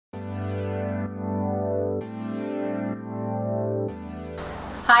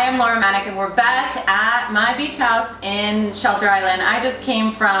Hi, I'm Laura Maniec and we're back at my beach house in Shelter Island. I just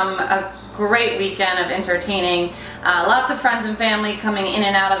came from a great weekend of entertaining. Lots of friends and family coming in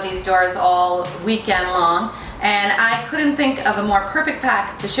and out of these doors all weekend long. And I couldn't think of a more perfect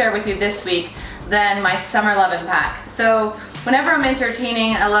pack to share with you this week than my Summer Lovin' pack. So whenever I'm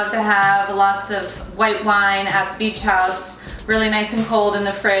entertaining, I love to have lots of white wine at the beach house, really nice and cold in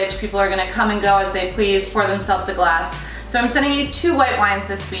the fridge. People are gonna come and go as they please, pour themselves a glass. So I'm sending you two white wines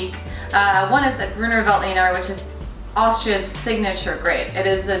this week. One is a Gruner Veltliner, which is Austria's signature grape. It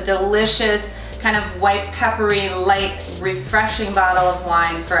is a delicious, kind of white, peppery, light, refreshing bottle of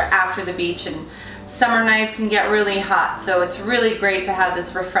wine for after the beach, and summer nights can get really hot, so it's really great to have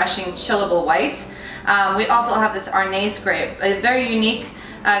this refreshing, chillable white. We also have this Arnaise grape, a very unique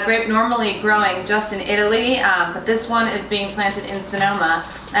grape normally growing just in Italy, but this one is being planted in Sonoma,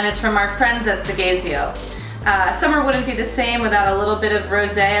 and it's from our friends at Sommelier. Summer wouldn't be the same without a little bit of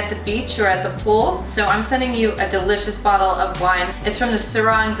rosé at the beach or at the pool, so I'm sending you a delicious bottle of wine. It's from the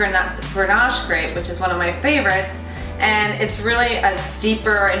Syrah and Grenache grape, which is one of my favorites, and it's really a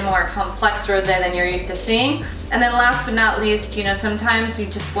deeper and more complex rosé than you're used to seeing. And then last but not least, you know, sometimes you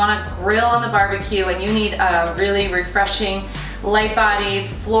just want to grill on the barbecue and you need a really refreshing, light-bodied,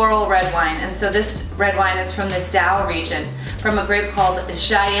 floral red wine. And so this red wine is from the Dow region, from a grape called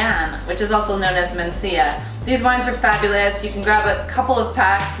Cheyenne, which is also known as Mencia. These wines are fabulous. You can grab a couple of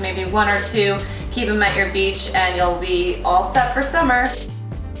packs, maybe one or two, keep them at your beach, and you'll be all set for summer.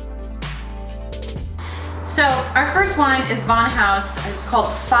 So our first wine is Von Haus. It's called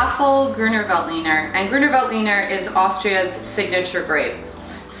Fachel Gruner Veltliner, and Gruner Veltliner is Austria's signature grape.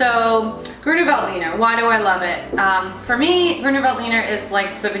 So Gruner Veltliner, why do I love it? For me, Gruner Veltliner is like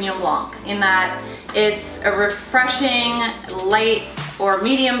Sauvignon Blanc in that it's a refreshing, light or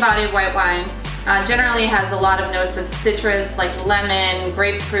medium-bodied white wine. Generally has a lot of notes of citrus like lemon,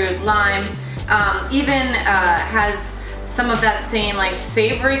 grapefruit, lime. Even has some of that same like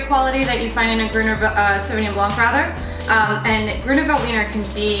savory quality that you find in a Gruner Sauvignon Blanc rather. And Gruner Veltliner can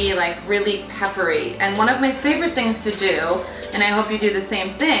be like really peppery. And one of my favorite things to do, and I hope you do the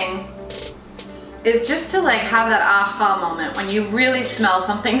same thing, is just to like have that aha moment when you really smell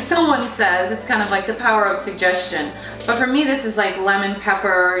something someone says. It's kind of like the power of suggestion. But for me, this is like lemon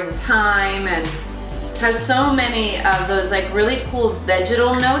pepper and thyme, and has so many of those like really cool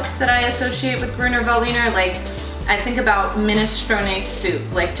vegetal notes that I associate with Gruner Veltliner. Like I think about minestrone soup,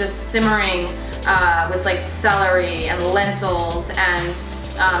 like just simmering with like celery and lentils and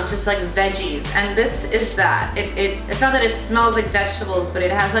just like veggies, and this is that. It's not that it smells like vegetables, but it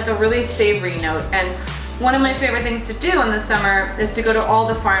has like a really savory note. And one of my favorite things to do in the summer is to go to all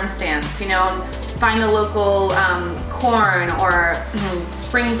the farm stands, you know, find the local corn or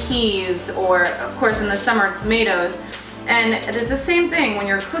spring peas, or of course in the summer tomatoes. And it's the same thing when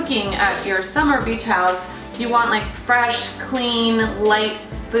you're cooking at your summer beach house. You want like fresh, clean, light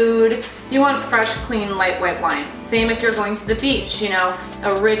food. You want fresh, clean, light white wine. Same if you're going to the beach, you know,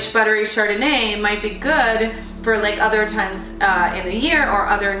 a rich, buttery Chardonnay might be good for like other times in the year or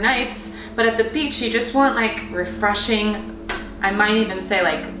other nights, but at the beach you just want like refreshing, I might even say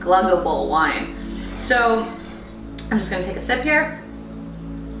like gluggable wine. So I'm just gonna take a sip here.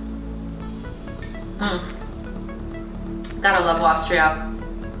 Gotta love Austria.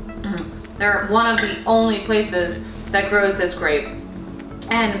 They're one of the only places that grows this grape.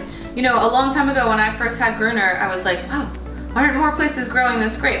 And you know, a long time ago when I first had Gruner, I was like, wow, why aren't more places growing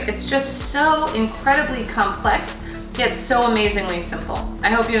this grape? It's just so incredibly complex, yet so amazingly simple.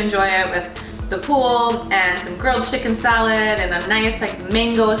 I hope you enjoy it with the pool and some grilled chicken salad and a nice like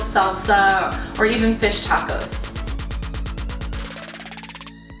mango salsa or even fish tacos.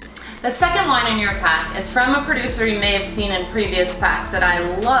 The second wine in your pack is from a producer you may have seen in previous packs that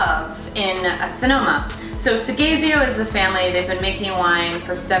I love in Sonoma. So Sommelier is the family. They've been making wine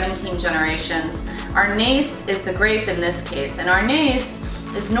for 17 generations. Arnaise is the grape in this case, and Arnaise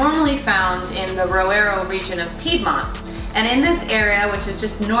is normally found in the Roero region of Piedmont. And in this area, which is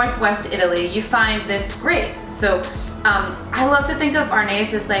just northwest Italy, you find this grape. So I love to think of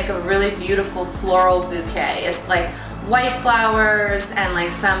Arnaise as like a really beautiful floral bouquet. It's like white flowers and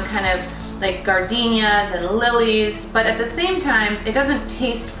like some kind of like gardenias and lilies, but at the same time, it doesn't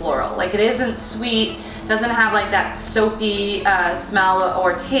taste floral. Like it isn't sweet, doesn't have like that soapy smell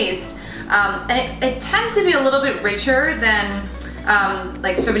or taste. And it tends to be a little bit richer than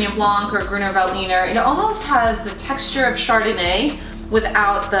like Sauvignon Blanc or Gruner Veltliner. It almost has the texture of Chardonnay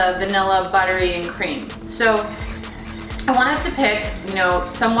without the vanilla, buttery, and cream. So I wanted to pick, you know,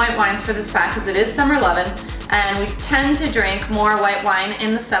 some white wines for this pack because it is summer lovin', and we tend to drink more white wine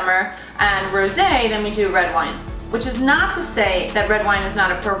in the summer and rosé than we do red wine. which is not to say that red wine is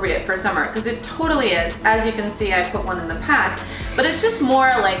not appropriate for summer, because it totally is. As you can see, I put one in the pack, but it's just more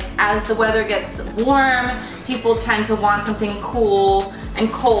like as the weather gets warm, people tend to want something cool and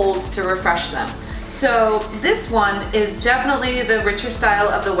cold to refresh them. So this one is definitely the richer style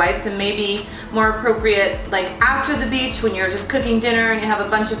of the whites and maybe more appropriate like after the beach when you're just cooking dinner and you have a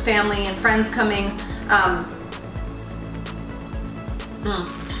bunch of family and friends coming.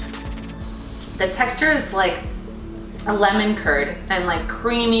 The texture is like a lemon curd and like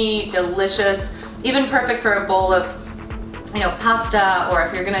creamy, delicious, even perfect for a bowl of, you know, pasta, or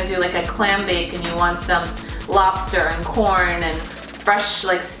if you're gonna do like a clam bake and you want some lobster and corn and fresh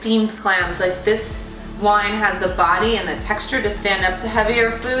like steamed clams. Like this wine has the body and the texture to stand up to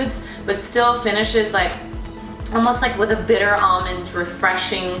heavier foods, but still finishes like almost like with a bitter almond,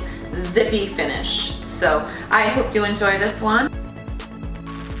 refreshing, zippy finish. So I hope you enjoy this one.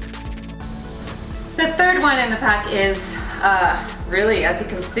 The third wine in the pack is really, as you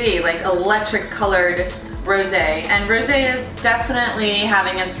can see, like electric colored rosé. And rosé is definitely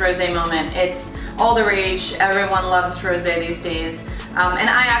having its rosé moment. It's all the rage. Everyone loves rosé these days. And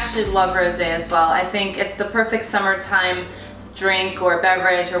I actually love rosé as well. I think it's the perfect summertime drink or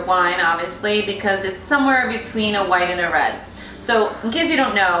beverage or wine, obviously, because it's somewhere between a white and a red. So in case you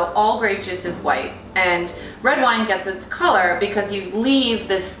don't know, all grape juice is white, and red wine gets its color because you leave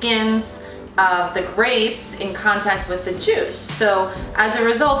the skins of the grapes in contact with the juice. So as a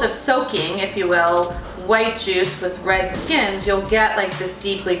result of soaking, if you will, white juice with red skins, you'll get like this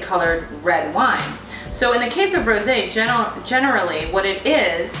deeply colored red wine. So in the case of rosé, generally what it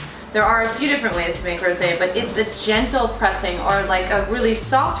is, there are a few different ways to make rosé, but it's a gentle pressing or like a really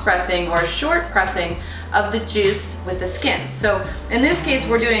soft pressing or short pressing of the juice with the skin. So in this case,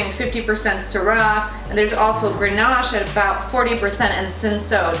 we're doing 50% Syrah, and there's also Grenache at about 40% and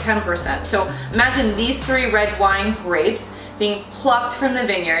Cinsault 10%. So imagine these three red wine grapes being plucked from the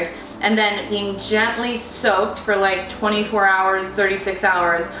vineyard and then being gently soaked for like 24 hours, 36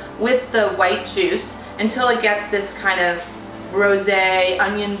 hours with the white juice until it gets this kind of rosé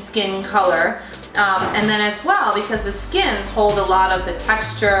onion skin color. And then as well, because the skins hold a lot of the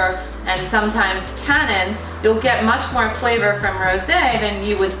texture and sometimes tannin, you'll get much more flavor from rosé than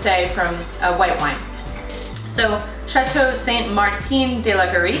you would say from a white wine. So Chateau Saint Martin de la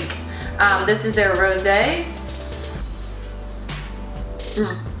Garrigue, this is their rosé.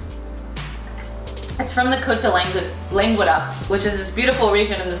 It's from the Côte de Languedoc, which is this beautiful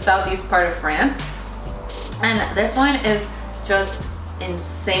region in the southeast part of France. And this wine is just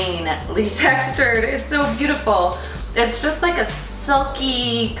insanely textured. It's so beautiful. It's just like a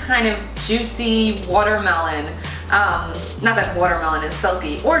silky kind of juicy watermelon. Not that watermelon is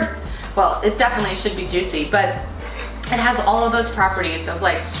silky, or well, it definitely should be juicy, but it has all of those properties of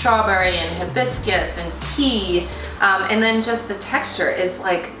like strawberry and hibiscus and tea, and then just the texture is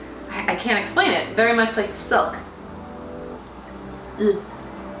like, I can't explain it, very much like silk.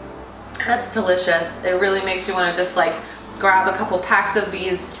 That's delicious. It really makes you want to just like grab a couple packs of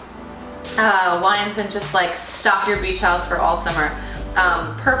these wines and just like stock your beach house for all summer.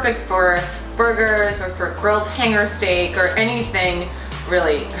 Perfect for burgers or for grilled hanger steak or anything,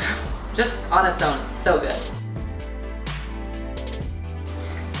 really, just on its own. It's so good.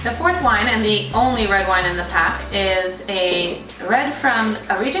 The fourth wine, and the only red wine in the pack, is a red from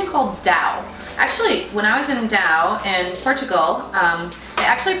a region called Dow. Actually, when I was in Dow in Portugal, they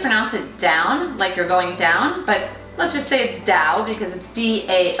actually pronounce it down, like you're going down, but let's just say it's Dow because it's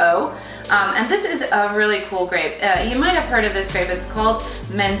D-A-O. And this is a really cool grape. You might have heard of this grape. It's called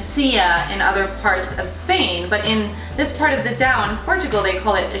Mencia in other parts of Spain, but in this part of the Dow in Portugal, they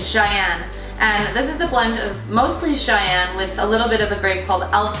call it Jaén. And this is a blend of mostly Jaén with a little bit of a grape called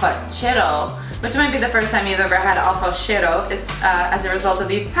Alfachero, which might be the first time you've ever had Alfachero as a result of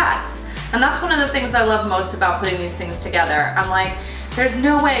these packs. And that's one of the things I love most about putting these things together. I'm like, there's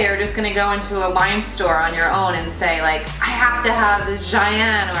no way you're just gonna go into a wine store on your own and say like, I have to have this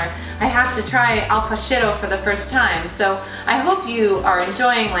Jaén, or I have to try Alfachero for the first time. So I hope you are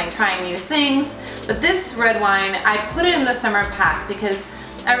enjoying like trying new things. But this red wine, I put it in the summer pack because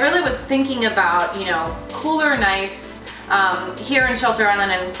I really was thinking about, you know, cooler nights here in Shelter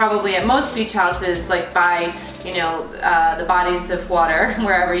Island and probably at most beach houses, like by, you know, the bodies of water,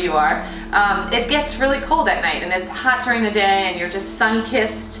 wherever you are. It gets really cold at night and it's hot during the day and you're just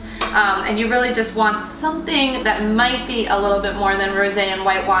sun-kissed, and you really just want something that might be a little bit more than rosé and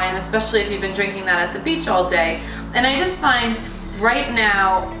white wine, especially if you've been drinking that at the beach all day. And I just find right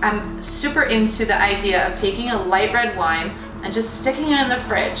now I'm super into the idea of taking a light red wine and just sticking it in the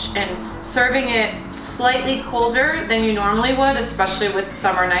fridge and serving it slightly colder than you normally would, especially with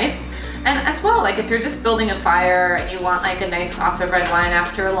summer nights, And as well, like if you're just building a fire and you want like a nice glass of red wine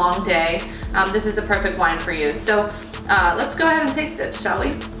after a long day, this is the perfect wine for you. So let's go ahead and taste it, shall we?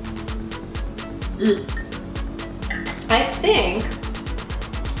 I think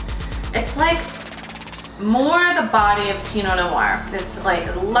it's like more the body of Pinot Noir. It's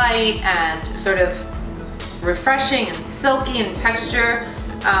like light and sort of refreshing and silky in texture,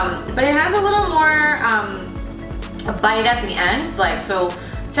 but it has a little more a bite at the end. Like, so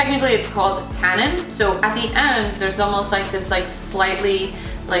technically it's called tannin. So at the end, there's almost like this like slightly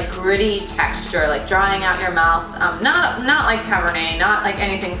like gritty texture, like drying out your mouth. Not like Cabernet, not like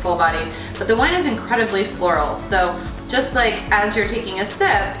anything full body, but the wine is incredibly floral. So just like as you're taking a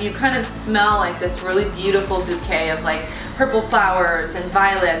sip, you kind of smell like this really beautiful bouquet of like purple flowers and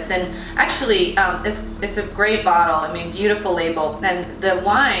violets. And actually, it's a great bottle. I mean, beautiful label. And the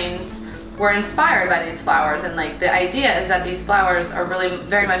wines were inspired by these flowers. And like the idea is that these flowers are really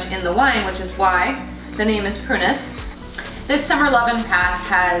very much in the wine, which is why the name is Prunus. This Summer Lovin' pack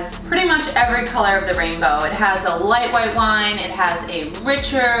has pretty much every color of the rainbow. It has a light white wine, it has a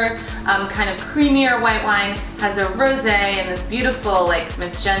richer, kind of creamier white wine, has a rosé and this beautiful like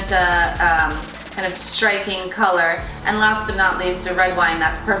magenta, kind of striking color. And last but not least, a red wine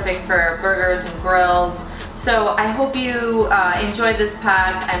that's perfect for burgers and grills. So I hope you enjoyed this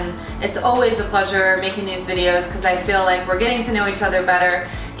pack, and it's always a pleasure making these videos because I feel like we're getting to know each other better.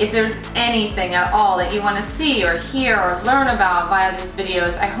 If there's anything at all that you want to see or hear or learn about via these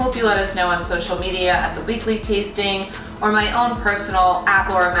videos, I hope you let us know on social media at The Weekly Tasting or my own personal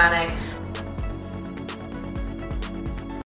 @Laura Maniec.